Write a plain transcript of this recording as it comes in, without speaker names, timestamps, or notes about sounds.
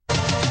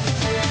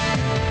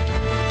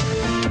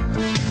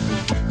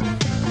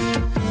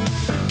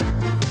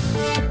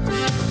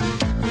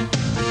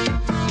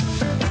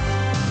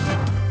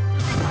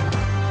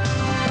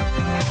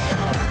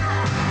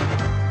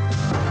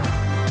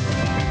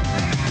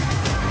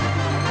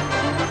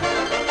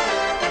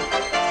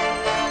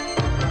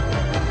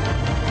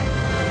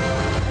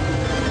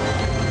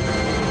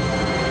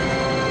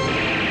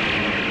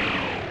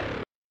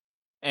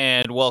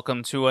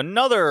welcome to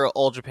another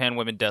All Japan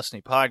Women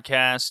Destiny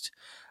podcast.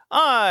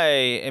 I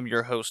am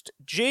your host,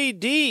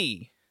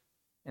 JD,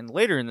 and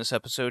later in this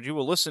episode, you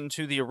will listen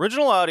to the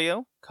original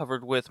audio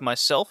covered with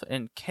myself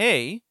and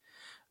Kay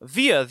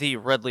via the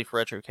Red Leaf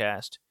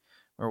Retrocast,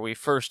 where we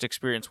first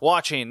experienced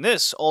watching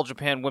this All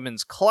Japan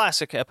Women's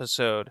Classic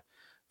episode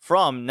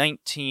from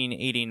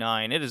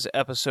 1989. It is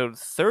episode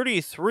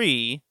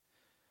 33,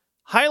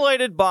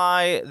 highlighted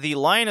by the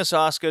Lioness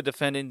Asuka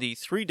defending the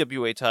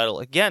 3WA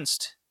title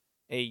against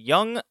a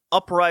young,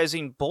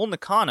 uprising Bull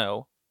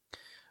Nakano.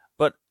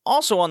 But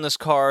also on this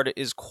card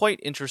is quite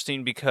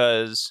interesting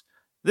because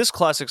this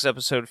Classics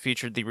episode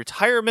featured the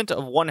retirement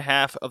of one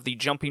half of the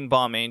Jumping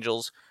Bomb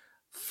Angels,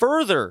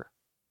 further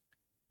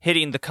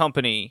hitting the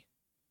company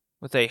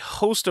with a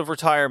host of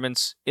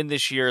retirements in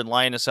this year, and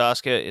Lioness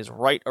Asuka is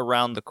right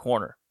around the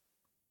corner.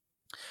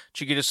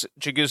 Chigusa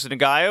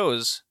Nagayo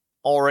is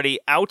already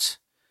out.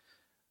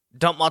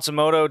 Dump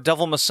Matsumoto,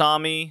 Devil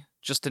Masami,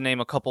 just to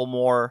name a couple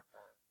more.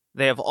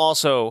 They have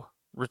also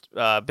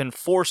been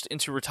forced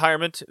into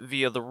retirement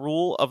via the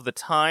rule of the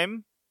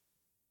time.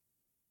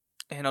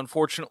 And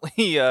unfortunately,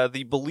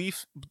 the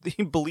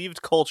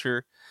believed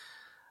culture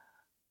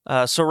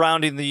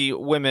surrounding the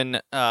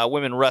women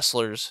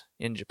wrestlers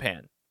in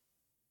Japan.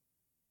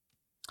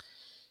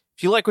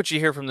 If you like what you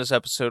hear from this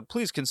episode,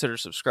 please consider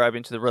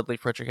subscribing to the Red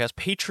Leaf Retrocast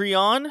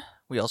Patreon.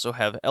 We also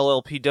have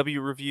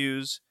LLPW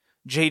reviews,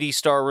 JD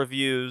Star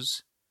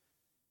reviews,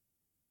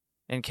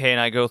 and Kay and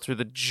I go through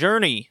the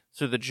journey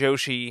through the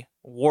Joshi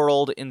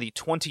world in the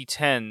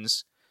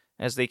 2010s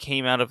as they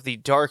came out of the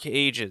Dark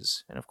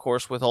Ages. And of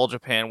course, with All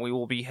Japan, we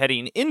will be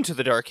heading into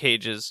the Dark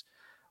Ages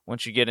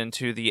once you get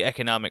into the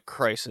economic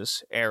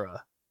crisis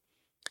era.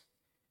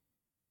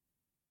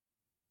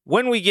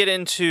 When we get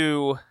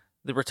into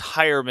the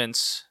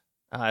retirements,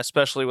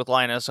 especially with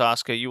Lioness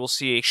Asuka, you will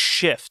see a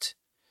shift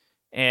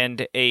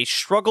and a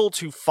struggle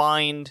to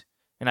find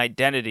an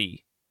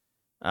identity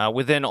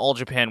within All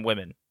Japan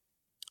Women.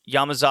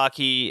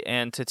 Yamazaki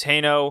and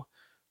Tateno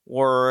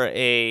were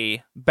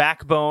a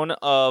backbone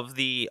of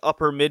the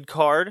upper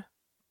mid-card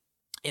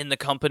in the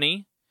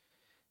company.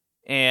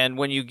 And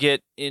when you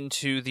get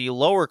into the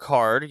lower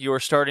card, you're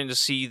starting to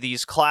see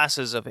these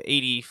classes of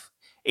 80,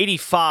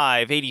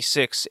 85,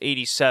 86,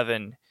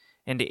 87,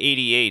 and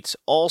 88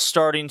 all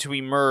starting to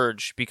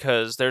emerge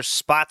because there's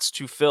spots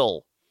to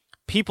fill,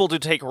 people to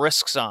take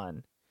risks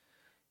on.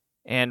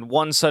 And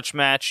one such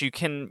match you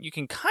can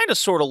kind of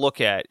sort of look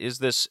at is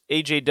this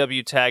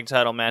AJW tag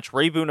title match,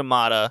 Reibu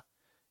Namada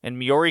and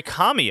Miori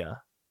Kamiya,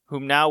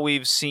 whom now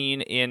we've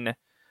seen in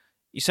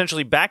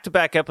essentially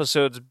back-to-back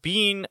episodes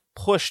being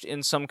pushed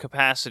in some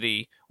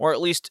capacity, or at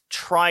least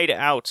tried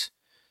out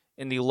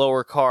in the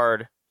lower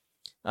card.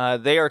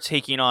 They are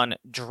taking on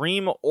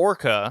Dream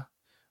Orca,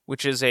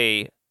 which is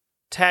a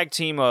tag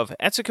team of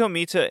Etsuko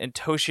Mita and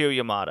Toshio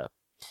Yamada.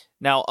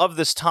 Now, of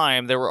this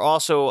time, there were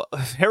also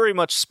very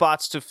much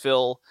spots to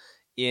fill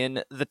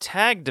in the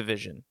tag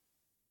division,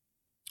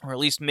 or at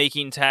least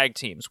making tag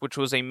teams, which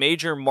was a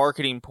major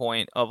marketing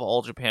point of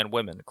All Japan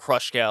Women.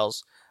 Crush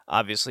Gals,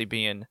 obviously,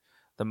 being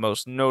the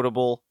most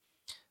notable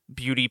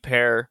beauty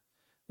pair.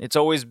 It's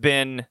always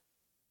been,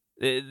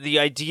 the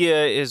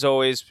idea is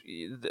always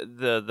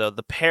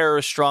the pair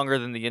is stronger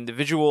than the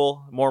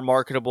individual, more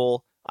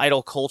marketable,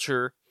 idol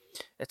culture,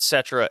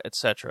 etc.,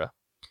 etc.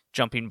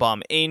 Jumping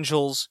Bomb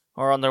Angels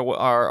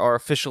are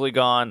officially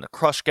gone. The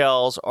Crush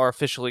Gals are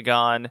officially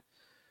gone.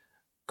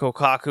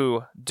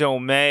 Kokaku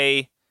Dome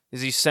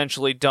is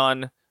essentially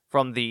done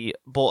from the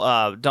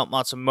Dump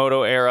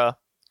Matsumoto era.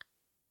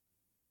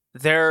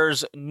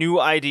 There's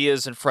new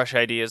ideas and fresh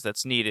ideas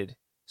that's needed.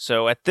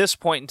 So at this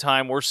point in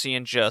time, we're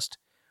seeing just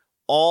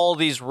all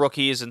these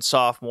rookies and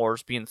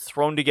sophomores being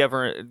thrown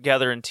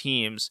together in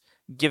teams,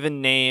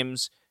 given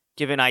names,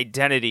 given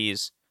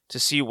identities to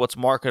see what's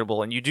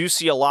marketable. And you do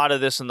see a lot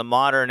of this in the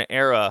modern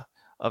era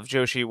of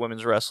Joshi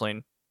women's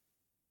wrestling,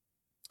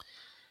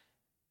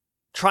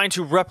 trying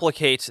to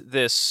replicate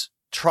this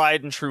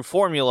tried and true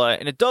formula,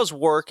 and it does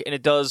work, and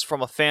it does,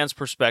 from a fan's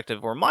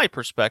perspective, or my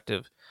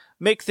perspective,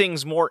 make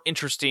things more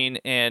interesting.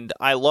 And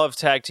I love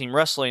tag team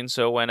wrestling,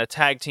 so when a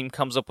tag team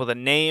comes up with a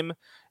name,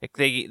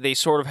 they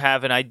sort of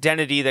have an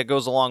identity that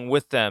goes along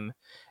with them,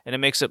 and it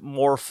makes it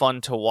more fun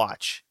to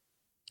watch.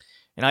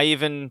 And I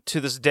even,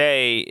 to this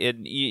day,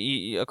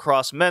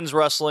 across men's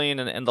wrestling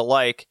and the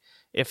like,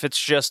 if it's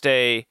just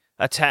a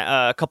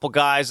couple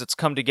guys that's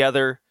come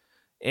together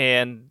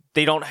and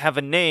they don't have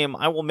a name,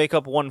 I will make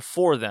up one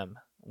for them.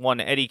 One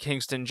Eddie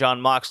Kingston,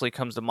 John Moxley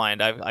comes to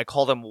mind. I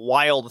call them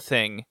Wild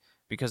Thing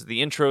because of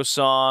the intro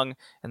song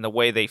and the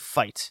way they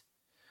fight.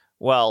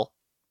 Well,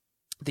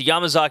 the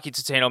Yamazaki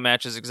Tateno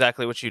match is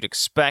exactly what you'd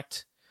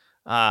expect.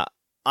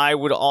 I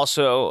would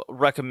also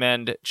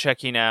recommend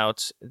checking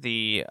out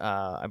the,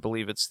 I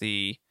believe it's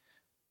the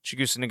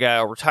Chigusa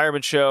Nagayo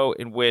retirement show,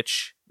 in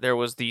which there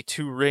was the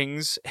two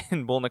rings,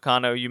 and Bull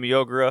Nakano, Yumi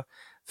Ogura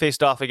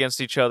faced off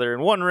against each other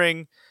in one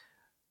ring.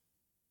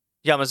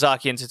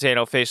 Yamazaki and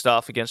Tateno faced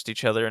off against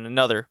each other in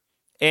another.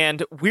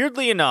 And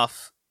weirdly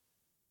enough,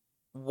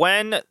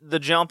 when the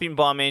Jumping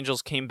Bomb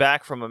Angels came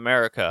back from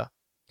America,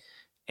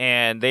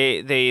 and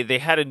they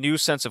had a new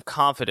sense of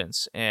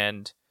confidence.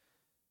 And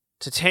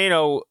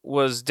Tateno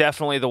was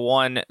definitely the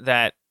one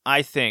that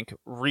I think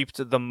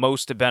reaped the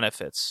most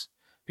benefits,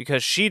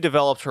 because she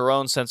developed her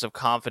own sense of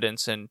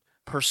confidence and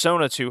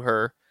persona to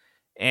her.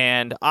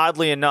 And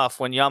oddly enough,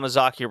 when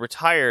Yamazaki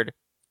retired,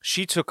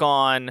 she took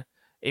on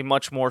a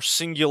much more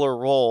singular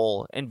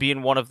role, and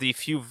being one of the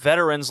few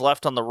veterans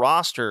left on the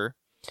roster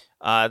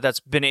that's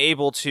been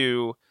able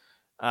to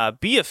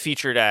be a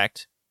featured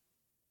act.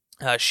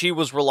 She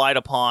was relied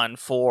upon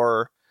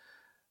for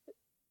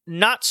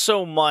not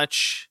so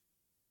much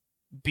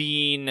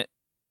being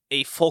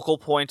a focal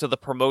point of the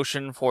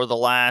promotion for the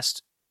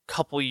last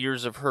couple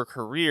years of her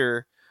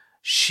career.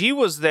 She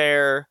was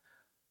there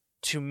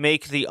to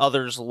make the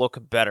others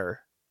look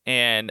better.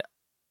 And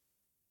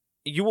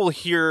you will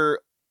hear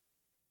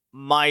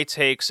my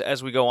takes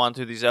as we go on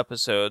through these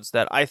episodes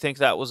that I think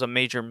that was a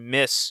major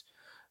miss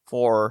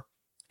for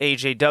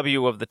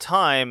AJW of the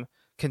time,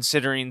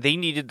 considering they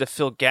needed to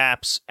fill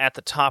gaps at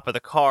the top of the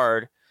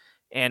card.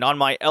 And on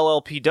my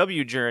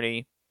LLPW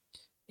journey,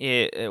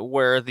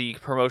 where the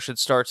promotion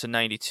starts in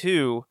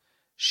 92,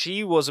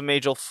 she was a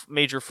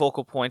major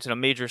focal point and a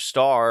major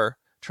star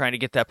trying to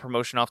get that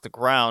promotion off the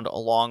ground,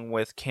 along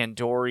with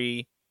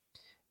Kandori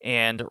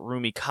and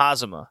Rumi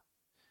Kazuma.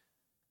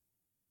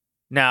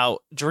 Now,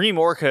 Dream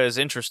Orca is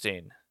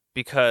interesting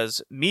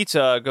because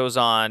Mita goes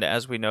on,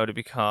 as we know, to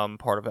become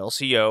part of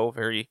LCO,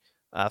 very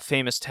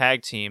famous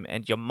tag team,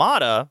 and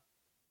Yamada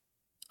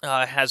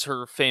has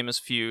her famous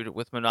feud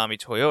with Manami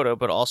Toyota,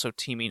 but also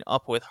teaming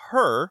up with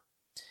her.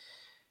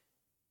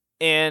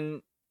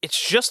 And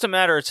it's just a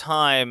matter of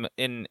time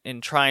in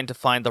trying to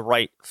find the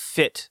right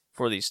fit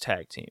for these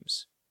tag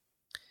teams.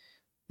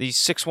 The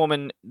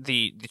 6-woman,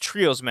 the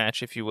trios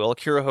match, if you will,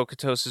 Akira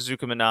Hokuto,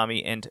 Suzuka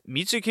Minami, and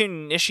Mitsuki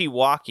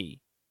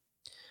Nishiwaki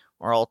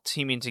are all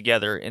teaming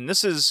together. And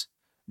this is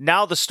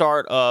now the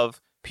start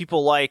of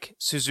people like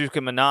Suzuka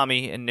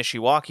Minami and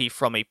Nishiwaki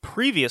from a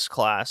previous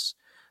class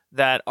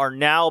that are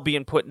now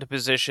being put into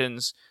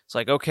positions. It's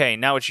like, okay,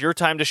 now it's your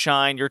time to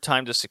shine, your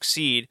time to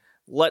succeed.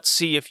 Let's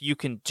see if you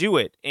can do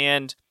it.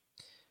 And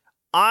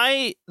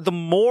the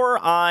more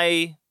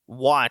I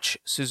watch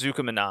Suzuka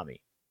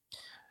Minami,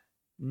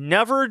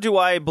 never do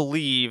I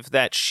believe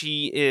that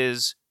she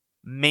is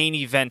main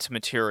event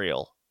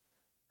material.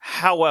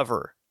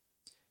 However,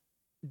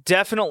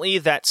 definitely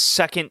that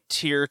second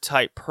tier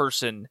type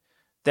person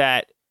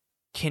that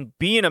can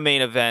be in a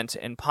main event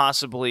and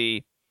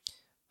possibly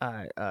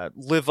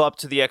live up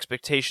to the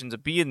expectations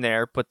of being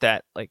there, but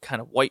that like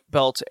kind of white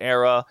belt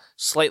era,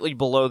 slightly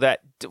below that,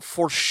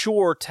 for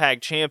sure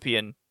tag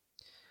champion.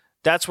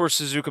 That's where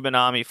Suzuka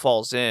Minami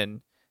falls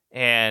in,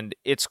 and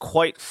it's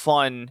quite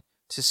fun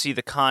to see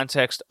the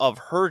context of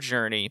her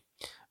journey.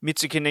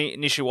 Mitsuki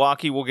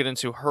Nishiwaki will get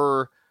into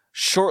her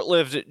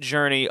short-lived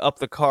journey up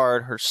the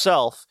card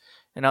herself,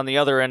 and on the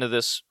other end of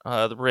this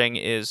the ring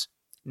is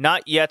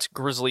not yet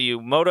Grizzly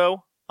Umoto,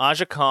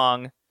 Aja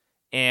Kong,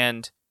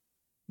 and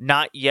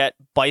not yet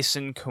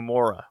Bison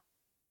Kimura.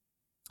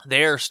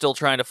 They are still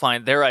trying to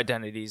find their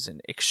identities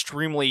and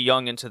extremely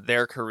young into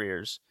their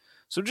careers.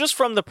 So just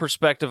from the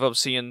perspective of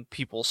seeing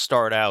people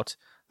start out,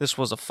 this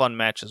was a fun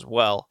match as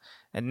well.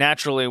 And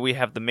naturally, we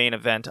have the main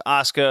event,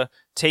 Asuka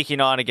taking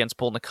on against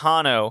Bull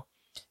Nakano.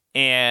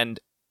 And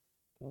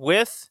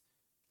with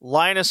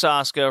Lioness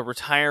Asuka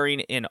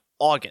retiring in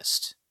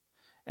August,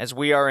 as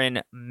we are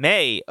in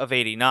May of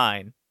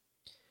 89,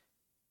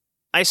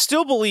 I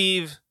still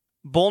believe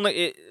Bull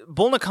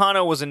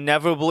Nakano was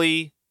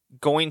inevitably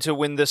going to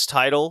win this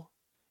title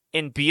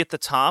and be at the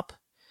top.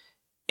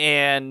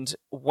 And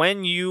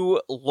when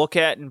you look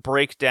at and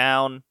break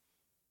down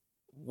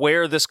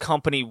where this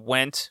company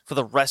went for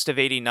the rest of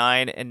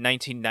 89 and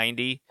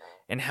 1990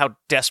 and how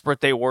desperate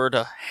they were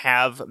to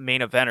have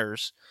main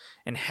eventers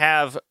and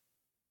have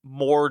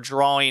more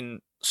drawing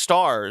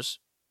stars,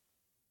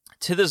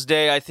 to this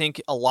day, I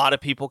think a lot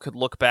of people could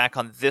look back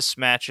on this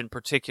match in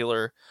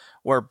particular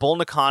where Bull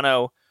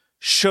Nakano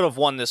should have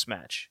won this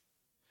match.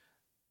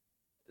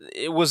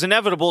 It was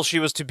inevitable she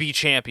was to be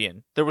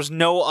champion. There was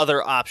no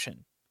other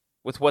option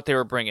with what they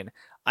were bringing.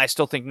 I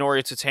still think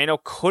Nori Tateno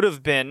could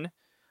have been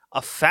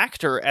a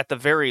factor at the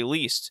very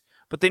least,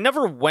 but they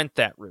never went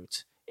that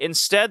route.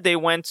 Instead, they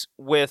went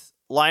with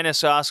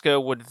Lioness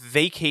Asuka would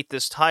vacate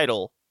this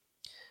title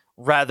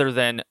rather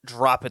than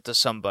drop it to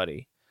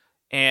somebody.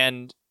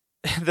 And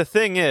the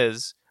thing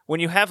is, when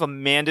you have a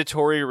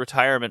mandatory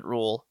retirement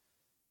rule,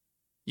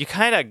 you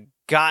kind of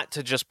got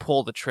to just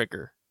pull the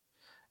trigger.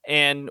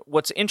 And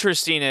what's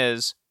interesting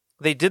is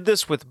they did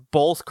this with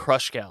both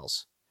Crush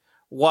Gals,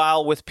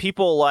 while with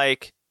people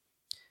like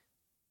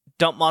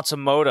Dump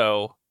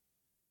Matsumoto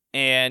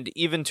and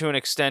even to an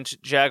extent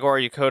Jaguar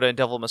Yokota and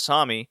Devil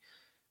Masami,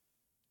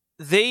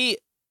 they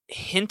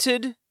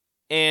hinted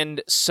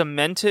and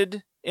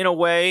cemented in a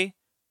way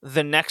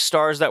the next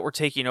stars that were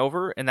taking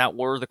over, and that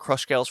were the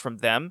Crush Gals from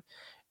them.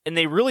 And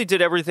they really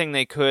did everything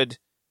they could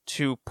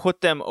to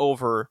put them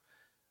over.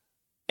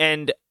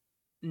 And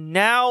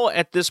now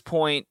at this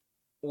point,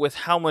 with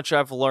how much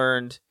I've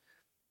learned,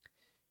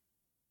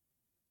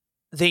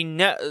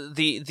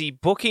 the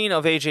booking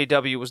of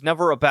AJW was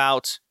never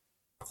about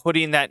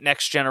putting that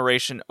next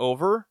generation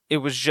over. It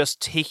was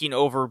just taking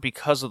over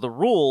because of the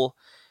rule.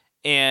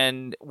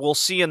 And we'll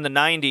see in the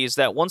 90s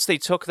that once they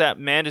took that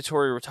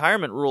mandatory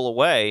retirement rule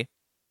away,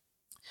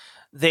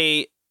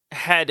 they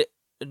had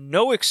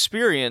no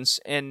experience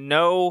and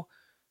no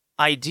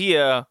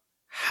idea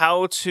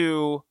how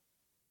to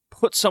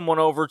put someone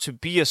over to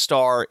be a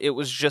star. It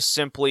was just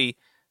simply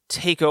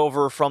take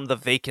over from the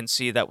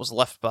vacancy that was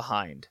left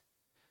behind,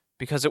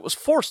 because it was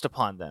forced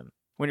upon them.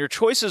 When your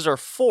choices are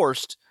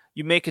forced,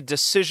 you make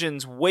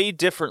decisions way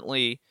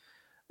differently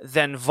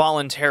than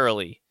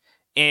voluntarily.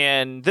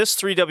 And this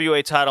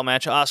 3WA title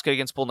match, Asuka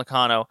against Bull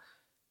Nakano,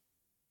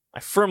 I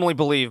firmly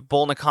believe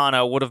Bull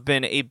Nakano would have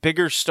been a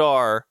bigger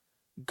star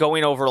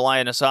going over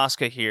Lioness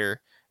Asuka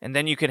here, and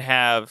then you could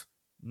have,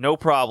 no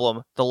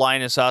problem, the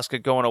Lioness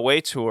Asuka going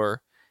away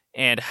tour.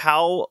 And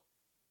how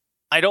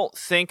I don't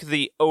think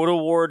the Ota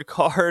Ward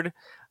card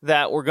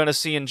that we're going to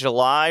see in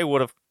July would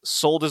have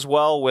sold as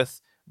well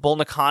with Bull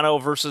Nakano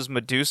versus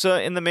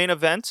Medusa in the main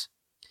event.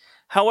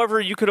 However,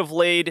 you could have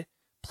laid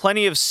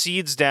plenty of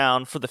seeds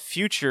down for the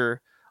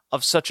future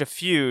of such a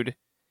feud,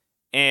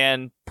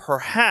 and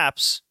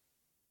perhaps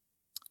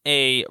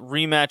a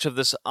rematch of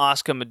this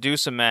Asuka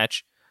Medusa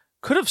match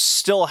could have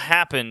still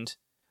happened,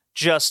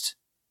 just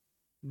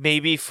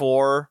maybe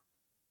for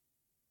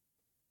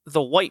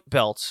the white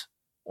belt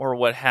or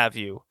what have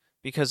you,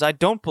 because I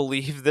don't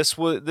believe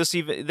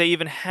they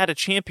even had a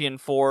champion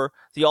for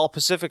the All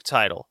Pacific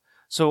title.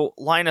 So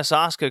Lioness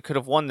Asuka could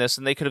have won this,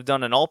 and they could have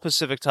done an All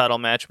Pacific title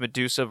match,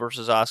 Medusa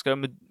versus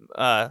Asuka,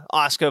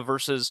 Asuka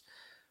versus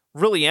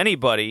really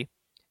anybody,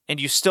 and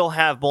you still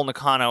have Bull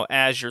Nakano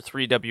as your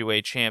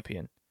 3WA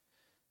champion.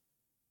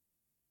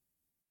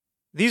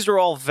 These are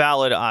all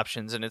valid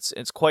options, and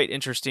it's quite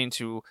interesting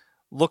to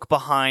look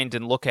behind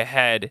and look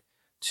ahead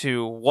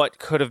to what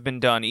could have been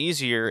done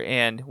easier.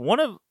 And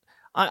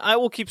I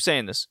will keep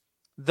saying this,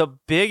 the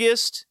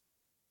biggest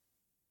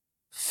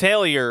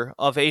failure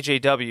of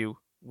AJW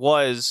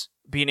was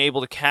being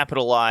able to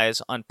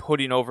capitalize on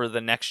putting over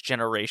the next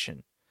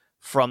generation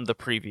from the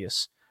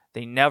previous.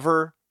 They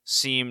never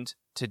seemed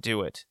to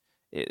do it.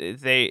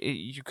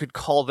 You could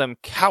call them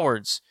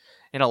cowards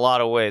in a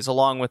lot of ways,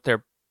 along with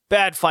their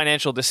bad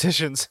financial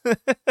decisions.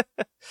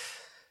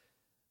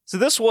 So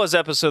this was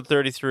episode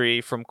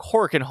 33 from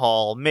Korakuen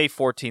Hall, May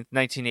 14th,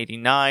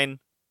 1989.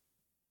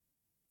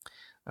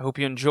 I hope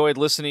you enjoyed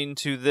listening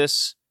to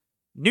this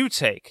new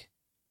take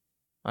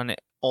on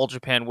All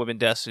Japan Women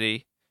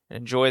Destiny, and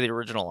enjoy the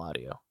original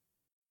audio.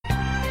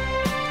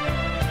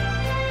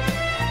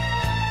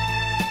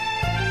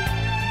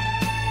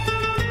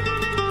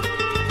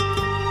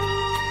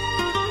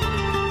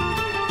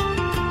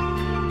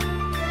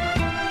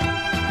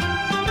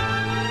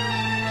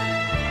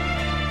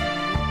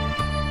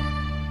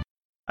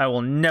 I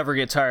will never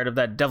get tired of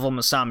that Devil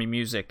Masami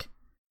music.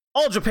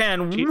 All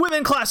Japan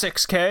Women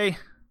Classics, Kay.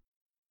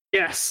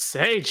 Yes,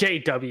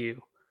 AJW.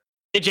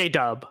 AJ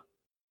Dub.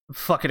 I'm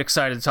fucking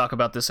excited to talk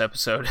about this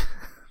episode.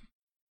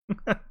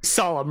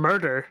 Saw a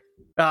murder.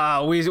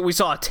 We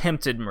saw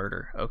attempted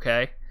murder,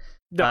 okay?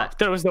 No,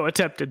 there was no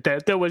attempted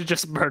death. There was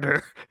just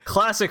murder.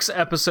 Classics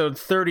episode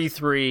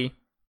 33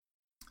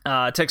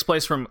 takes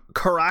place from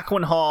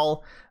Korakuen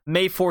Hall,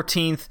 May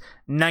 14th,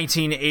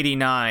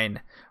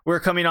 1989. We're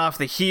coming off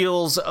the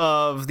heels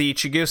of the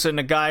Chigusa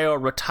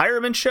Nagayo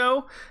retirement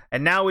show,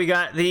 and now we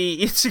got the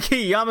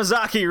Itsuki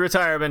Yamazaki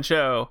retirement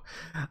show.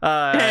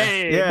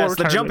 Yes,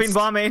 the Jumping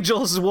Bomb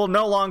Angels will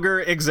no longer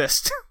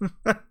exist.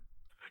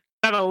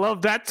 Gotta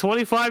love that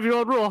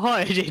 25-year-old rule,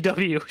 huh,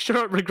 AJW? Sure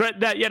don't regret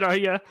that yet, are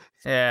ya?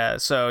 Yeah,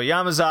 so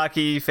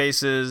Yamazaki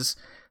faces,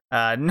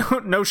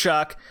 no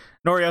shock,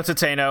 Noriyota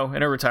Tano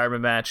in a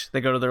retirement match.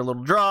 They go to their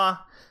little draw,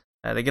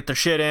 they get their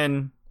shit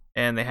in,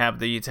 and they have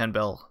the 10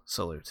 bell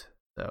salute.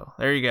 So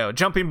there you go.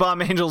 Jumping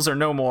Bomb Angels are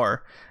no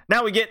more.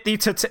 Now we get the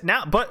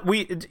but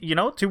we,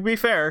 to be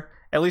fair,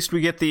 at least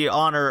we get the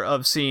honor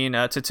of seeing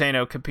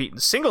Tateno compete in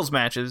singles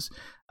matches,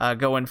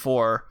 going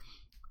for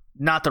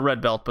not the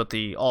red belt but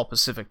the All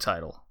Pacific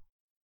title.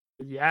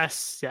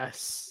 Yes.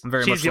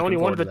 I'm she's the only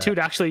one of the two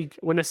to actually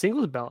win a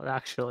singles belt,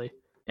 actually.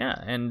 Yeah,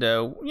 and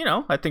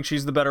I think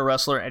she's the better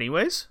wrestler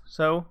anyways,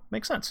 so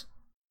makes sense.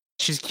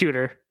 She's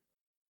cuter.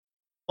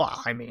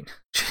 Well, I mean,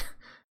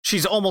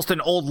 she's almost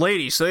an old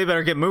lady, so they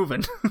better get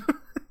moving.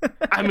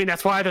 I mean,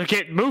 that's why they're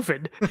getting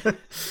moving.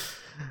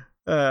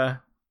 There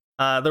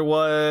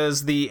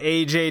was the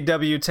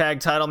AJW tag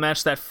title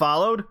match that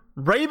followed.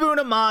 Reibun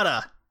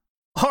Amada,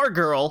 our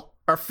girl,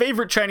 our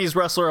favorite Chinese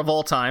wrestler of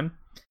all time,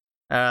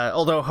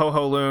 although Ho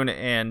Ho Lun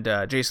and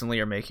Jason Lee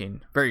are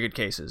making very good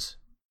cases.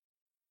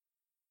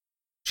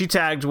 She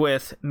tagged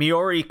with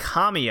Miori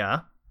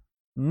Kamiya,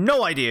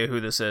 no idea who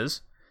this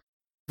is,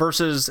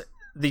 versus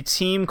the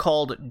team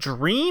called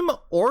Dream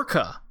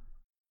Orca,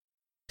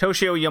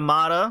 Toshio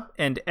Yamada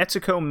and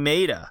Etsuko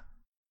Maeda.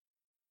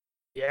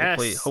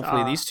 Yes.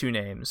 Hopefully these two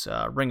names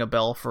ring a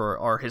bell for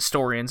our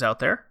historians out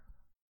there.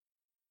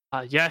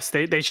 Yes,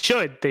 they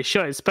should. They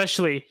should,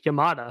 especially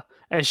Yamada,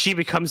 as she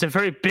becomes a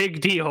very big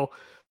deal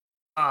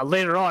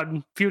later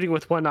on feuding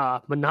with one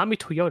Manami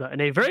Toyota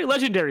in a very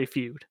legendary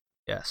feud.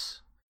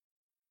 Yes.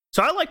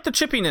 So I like the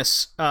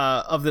chippiness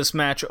of this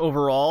match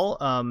overall.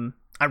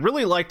 I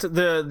really liked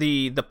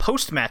the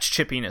post-match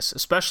chippiness,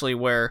 especially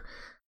where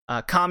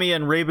Kamiya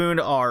and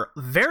Raeboon are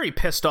very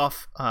pissed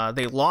off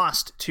they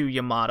lost to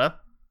Yamada.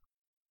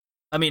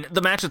 I mean,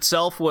 the match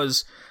itself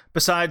was,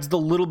 besides the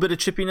little bit of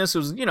chippiness, it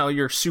was,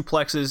 your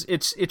suplexes.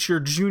 It's your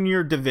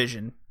junior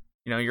division,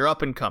 your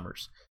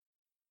up-and-comers.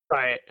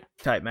 Right.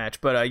 Type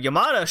match. But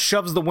Yamada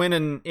shoves the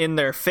win in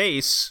their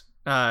face,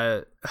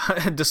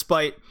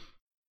 despite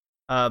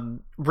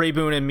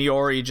Raeboon and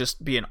Miori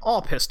just being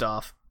all pissed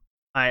off.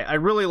 I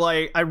really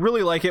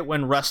like it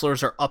when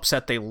wrestlers are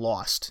upset they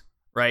lost,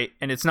 right?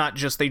 And it's not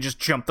just they just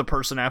jump the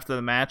person after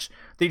the match.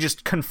 They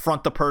just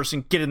confront the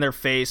person, get in their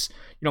face,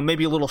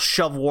 maybe a little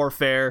shove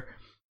warfare,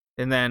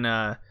 and then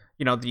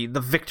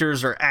the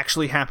victors are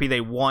actually happy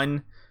they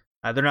won.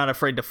 They're not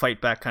afraid to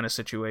fight back kind of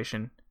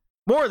situation.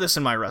 More of this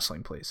in my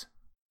wrestling, please.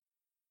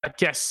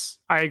 Yes,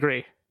 I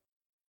agree.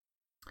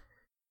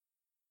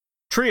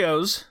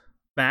 Trios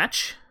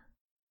match.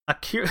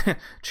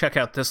 Check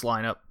out this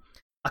lineup.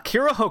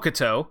 Akira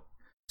Hokuto,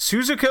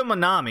 Suzuka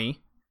Manami,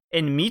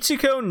 and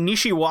Mitsuko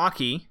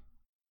Nishiwaki.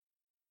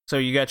 So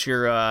you got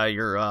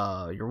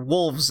your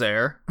wolves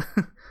there.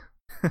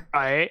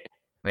 Right.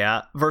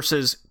 Yeah.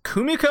 Versus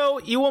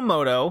Kumiko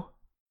Iwamoto,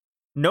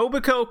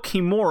 Nobuko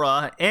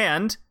Kimura,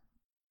 and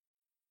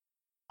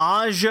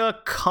Aja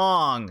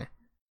Kong.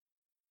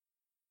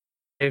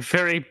 A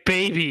very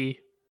baby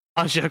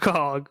Aja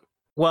Kong.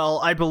 Well,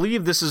 I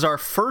believe this is our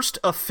first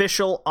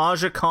official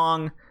Aja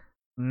Kong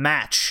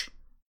match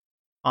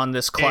on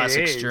this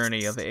Classics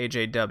journey of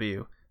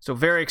AJW. So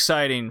very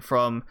exciting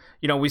from,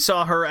 we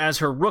saw her as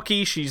her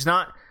rookie. She's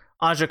not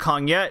Aja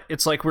Kong yet.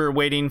 It's like we were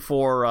waiting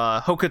for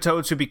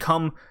Hokuto to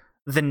become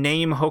the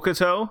name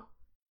Hokuto.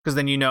 Because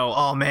then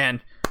oh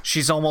man,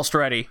 she's almost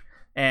ready.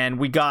 And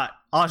we got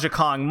Aja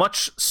Kong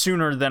much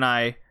sooner than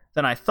I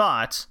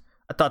thought.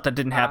 I thought that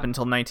didn't happen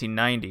until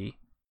 1990.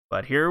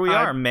 But here we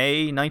are,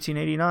 May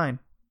 1989.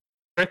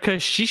 Rika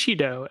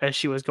Shishido, as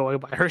she was going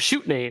by. Her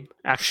shoot name,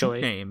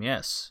 actually. Shoot name,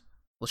 yes.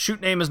 Well,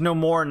 shoot name is no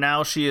more.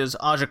 Now she is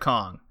Aja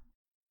Kong.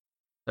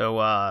 So,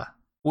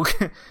 we're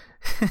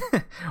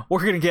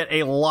going to get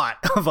a lot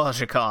of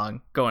Aja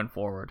Kong going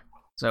forward.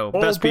 So,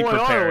 best be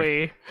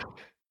prepared.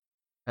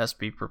 Best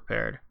be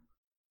prepared.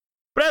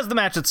 But as the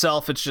match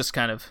itself, it's just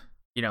kind of,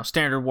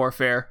 standard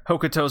warfare.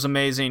 Hokuto's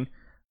amazing.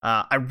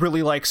 I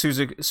really like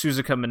Suzuka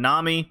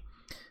Manami.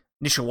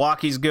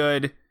 Nishiwaki's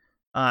good.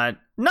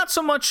 Not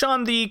so much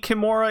on the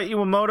Kimura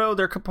Iwamoto.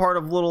 They're part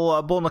of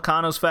little Bull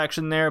Nakano's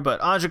faction there, but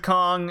Aja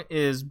Kong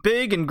is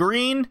big and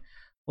green.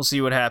 We'll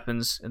see what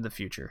happens in the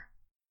future.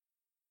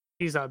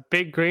 He's a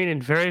big green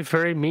and very,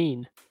 very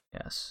mean.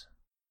 Yes.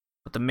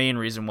 But the main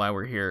reason why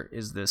we're here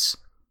is this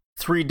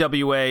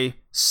 3WA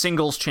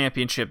singles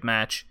championship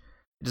match.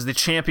 It is the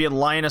champion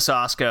Lioness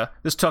Asuka.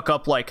 This took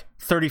up like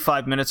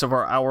 35 minutes of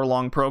our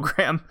hour-long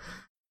program.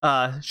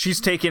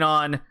 She's taking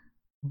on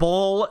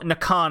Bull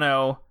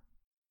Nakano,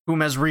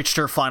 whom has reached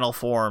her final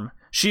form.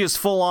 She is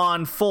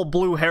full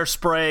blue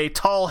hairspray,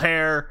 tall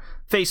hair,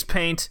 face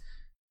paint.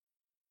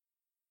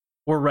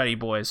 We're ready,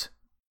 boys. Is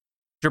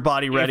your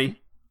body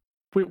ready?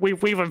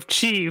 We've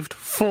achieved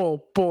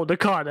full Bull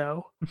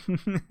Nakano.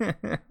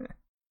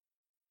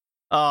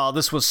 Oh,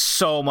 this was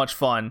so much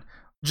fun.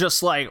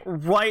 Just like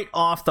right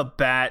off the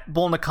bat,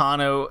 Bull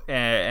Nakano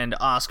and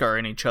Asuka are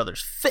in each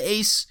other's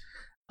face.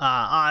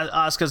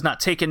 Asuka's not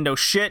taking no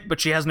shit,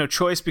 but she has no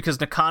choice because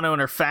Nakano and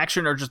her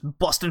faction are just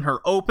busting her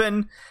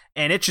open,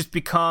 and it just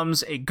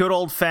becomes a good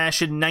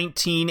old-fashioned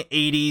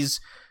 1980s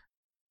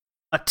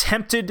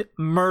attempted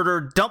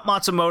murder, Dump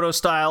Matsumoto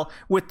style,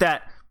 with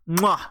that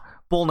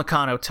Bull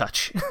Nakano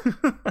touch.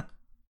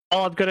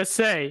 All I'm gonna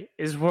say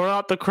is we're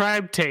out the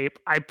crime tape.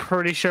 I'm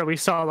pretty sure we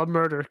saw the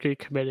murder get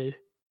committed.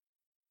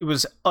 It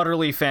was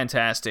utterly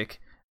fantastic.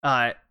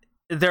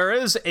 There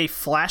is a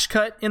flash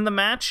cut in the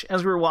match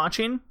as we were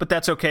watching, but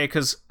that's okay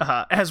because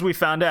as we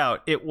found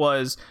out, it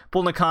was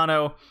Bull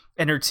Nakano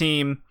and her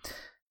team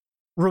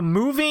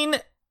removing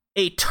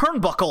a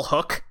turnbuckle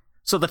hook.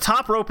 So the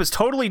top rope is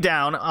totally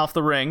down off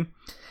the ring,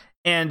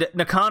 and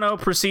Nakano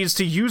proceeds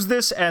to use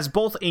this as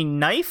both a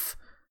knife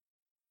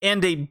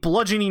and a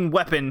bludgeoning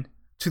weapon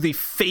to the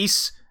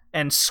face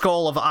and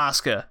skull of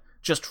Asuka.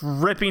 Just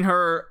ripping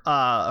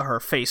her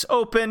face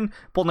open.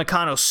 Bull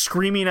Nakano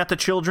screaming at the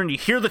children. You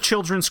hear the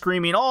children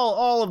screaming.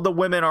 All of the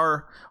women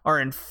are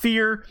in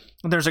fear.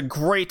 And there's a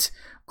great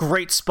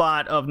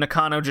spot of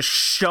Nakano just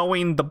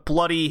showing the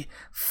bloody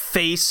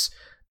face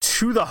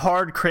to the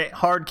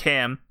hard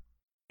cam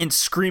and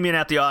screaming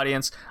at the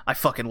audience. I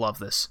fucking love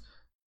this.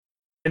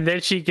 And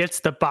then she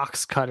gets the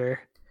box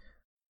cutter.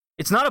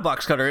 It's not a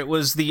box cutter. It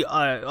was the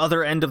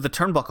other end of the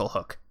turnbuckle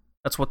hook.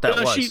 That's what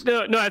that was.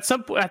 At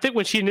some point, I think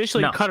when she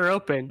initially cut her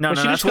open.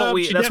 That's what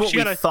we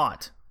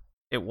thought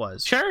it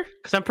was. Sure?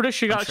 Because I'm pretty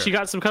sure she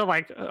got some kind of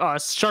like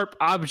sharp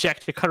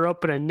object to cut her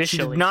open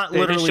initially. She did not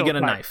literally get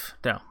a knife.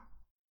 No.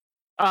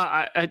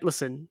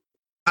 Listen,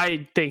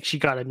 I think she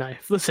got a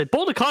knife. Listen,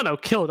 Bull Nakano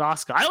killed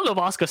Asuka. I don't know if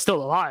Asuka's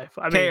still alive.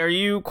 Okay, are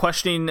you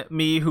questioning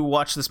me who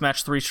watched this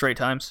match 3 straight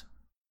times?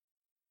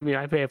 I mean,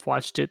 I may have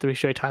watched it 3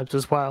 straight times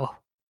as well.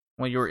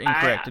 Well, you were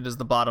incorrect. It is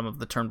the bottom of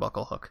the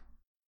turnbuckle hook.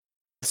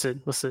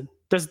 Listen.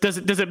 Does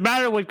it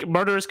matter when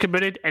murder is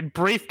committed and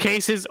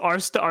briefcases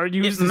are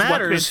used? It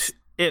matters.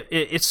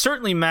 It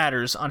certainly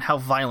matters on how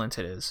violent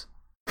it is.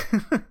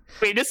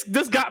 Wait,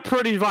 this got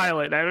pretty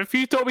violent. I mean, if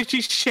you told me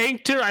she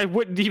shanked her, I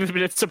wouldn't even have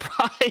been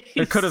surprised.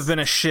 There could have been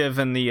a shiv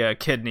in the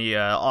kidney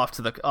off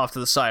to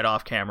the side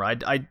off camera.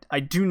 I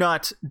do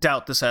not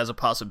doubt this as a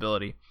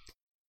possibility.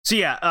 So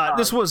yeah,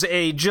 this was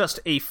just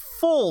a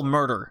full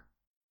murder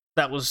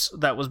that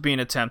was being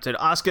attempted.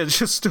 Asuka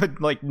just stood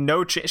like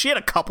no chance. She had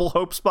a couple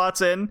hope spots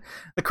in.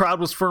 The crowd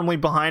was firmly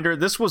behind her.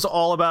 This was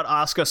all about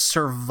Asuka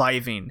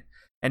surviving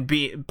and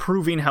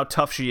proving how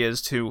tough she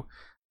is to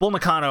Bull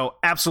Nakano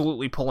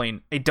absolutely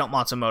pulling a Dump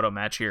Matsumoto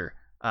match here.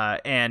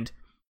 And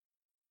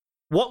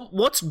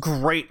what's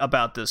great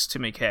about this,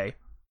 Timmy K,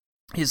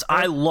 is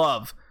I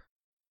love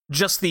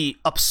just the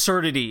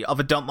absurdity of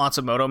a Dump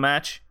Matsumoto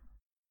match.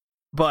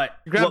 But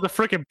grab the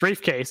freaking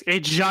briefcase, a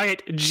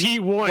giant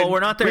G1. Well, we're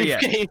not there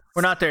briefcase. yet.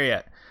 We're not there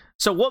yet.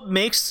 So what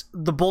makes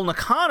the Bull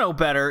Nakano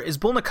better is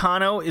Bull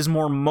Nakano is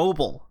more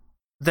mobile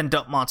than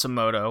Dump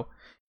Matsumoto,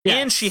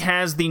 and she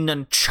has the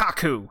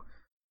nunchaku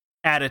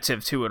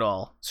additive to it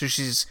all. So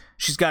she's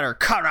got her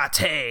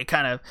karate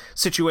kind of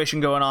situation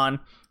going on.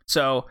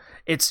 So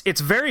it's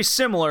very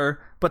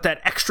similar, but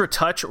that extra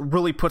touch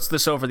really puts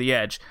this over the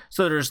edge.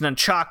 So there's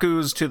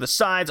nunchakus to the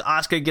sides.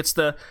 Asuka gets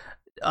the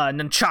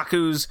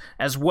nunchakus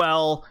as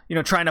well,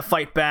 trying to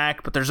fight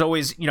back, but there's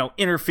always,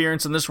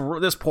 interference, and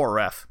this poor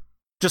ref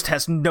just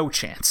has no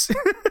chance.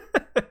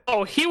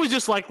 Oh, he was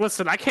just like,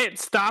 listen, I can't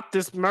stop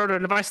this murder,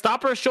 and if I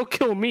stop her, she'll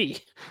kill me.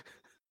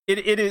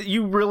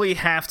 You really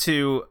have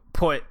to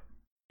put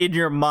in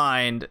your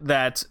mind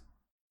that,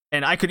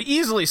 and I could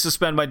easily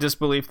suspend my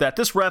disbelief, that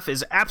this ref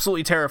is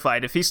absolutely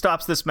terrified. If he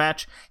stops this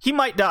match, he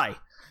might die.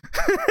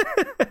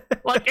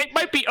 Like, it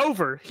might be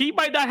over. He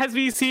might not have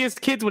to see his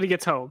kids when he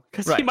gets home,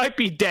 because he might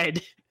be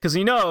dead. Because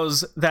he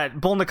knows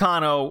that Bull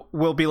Nakano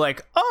will be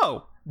like,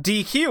 oh,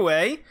 DQ,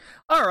 eh?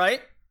 All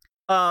right.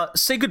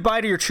 Say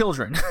goodbye to your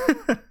children.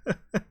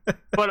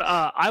 But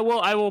I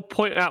will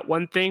point out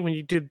one thing when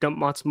you do the Dump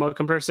Matsumoto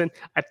comparison.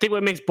 I think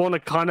what makes Bull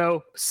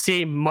Nakano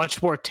seem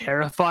much more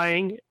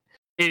terrifying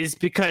is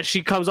because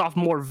she comes off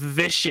more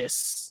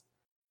vicious.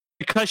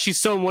 Because she's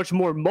so much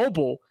more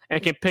mobile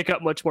and can pick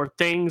up much more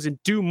things and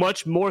do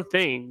much more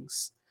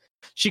things,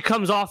 she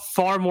comes off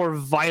far more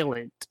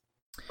violent.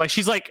 Like,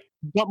 she's like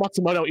Dump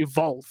Matsumoto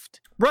evolved.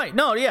 Right.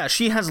 No, yeah,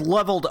 she has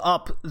leveled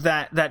up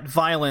that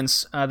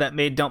violence that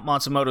made Dump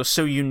Matsumoto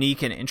so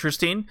unique and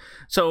interesting.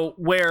 So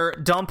where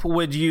Dump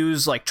would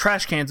use like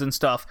trash cans and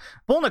stuff,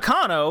 Bull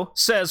Nakano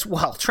says,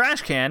 well,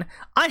 trash can,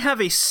 I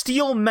have a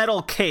steel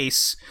metal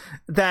case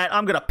that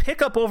I'm going to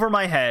pick up over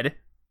my head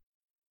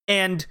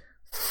and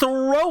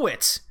throw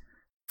it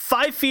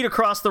 5 feet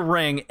across the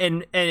ring,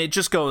 and it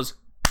just goes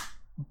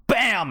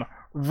BAM!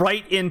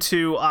 Right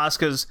into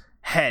Asuka's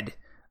head.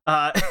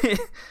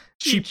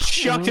 She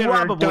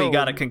probably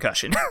got a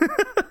concussion.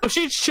 Oh,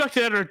 she chucked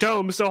it at her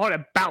dome so hard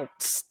it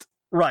bounced.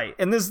 Right,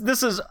 and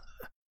this is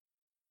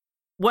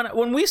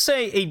when we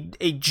say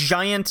a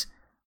giant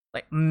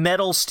like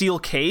metal steel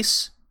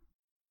case,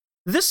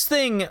 this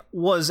thing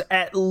was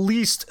at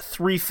least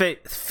 3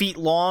 feet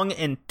long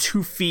and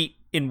 2 feet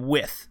in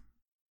width.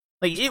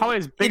 Like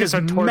it is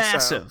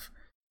massive.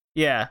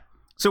 Yeah.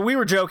 So we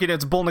were joking,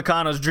 it's Bull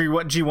Nakano's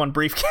G1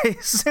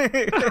 briefcase.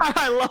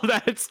 I love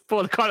that it's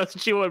Bull Nakano's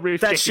G1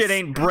 briefcase. That shit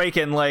ain't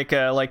breaking like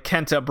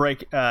Kenta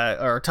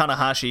or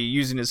Tanahashi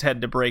using his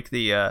head to break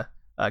the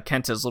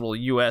Kenta's little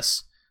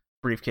US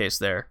briefcase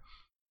there.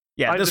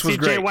 Yeah, this was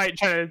great.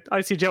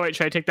 I see Jay White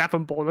trying to take that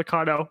from Bull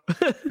Nakano.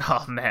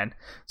 Oh, man.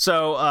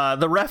 So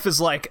the ref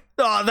is like,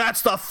 oh,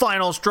 that's the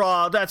final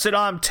straw. That's it.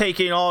 I'm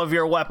taking all of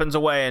your weapons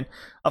away. And,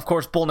 of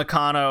course, Bull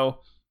Nakano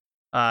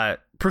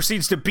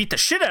proceeds to beat the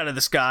shit out of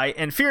this guy,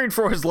 and fearing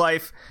for his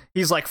life,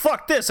 he's like,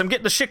 fuck this, I'm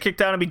getting the shit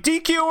kicked out of me,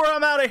 DQ or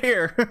I'm out of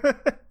here.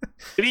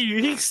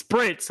 he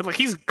sprints, like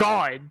he's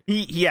gone.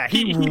 He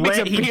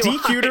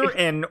DQ'd her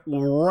and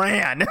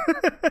ran.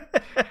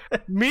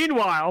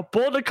 Meanwhile,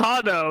 Bull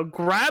Nakano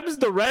grabs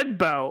the red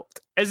belt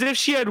as if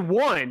she had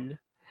won,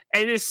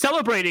 and is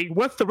celebrating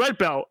with the red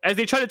belt as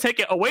they try to take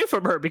it away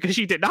from her because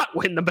she did not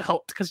win the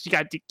belt because she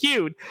got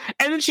DQ'd.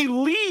 And then she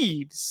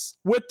leaves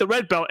with the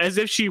red belt as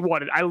if she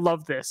won it. I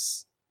love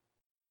this.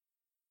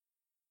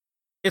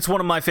 It's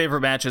one of my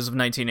favorite matches of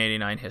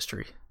 1989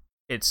 history.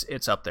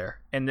 It's up there.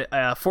 And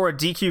for a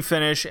DQ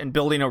finish and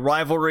building a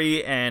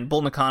rivalry and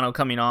Bull Nakano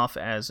coming off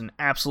as an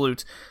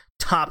absolute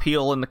top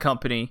heel in the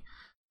company,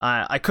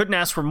 I couldn't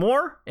ask for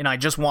more, and I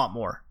just want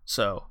more.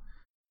 So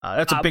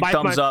that's a big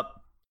thumbs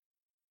up.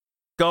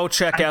 Go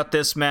check out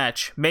this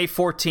match. May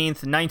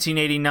 14th,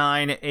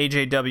 1989,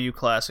 AJW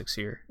Classics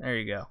here. There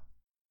you go.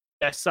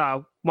 Yes,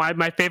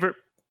 my favorite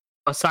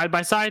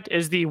side-by-side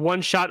is the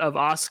one shot of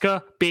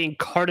Asuka being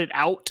carted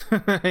out.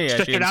 Yeah,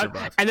 she didn't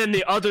survive. And then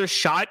the other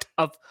shot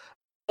of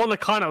Bull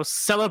Nakano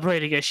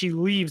celebrating as she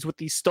leaves with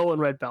the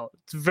stolen red belt.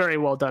 It's very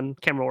well done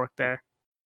camera work there.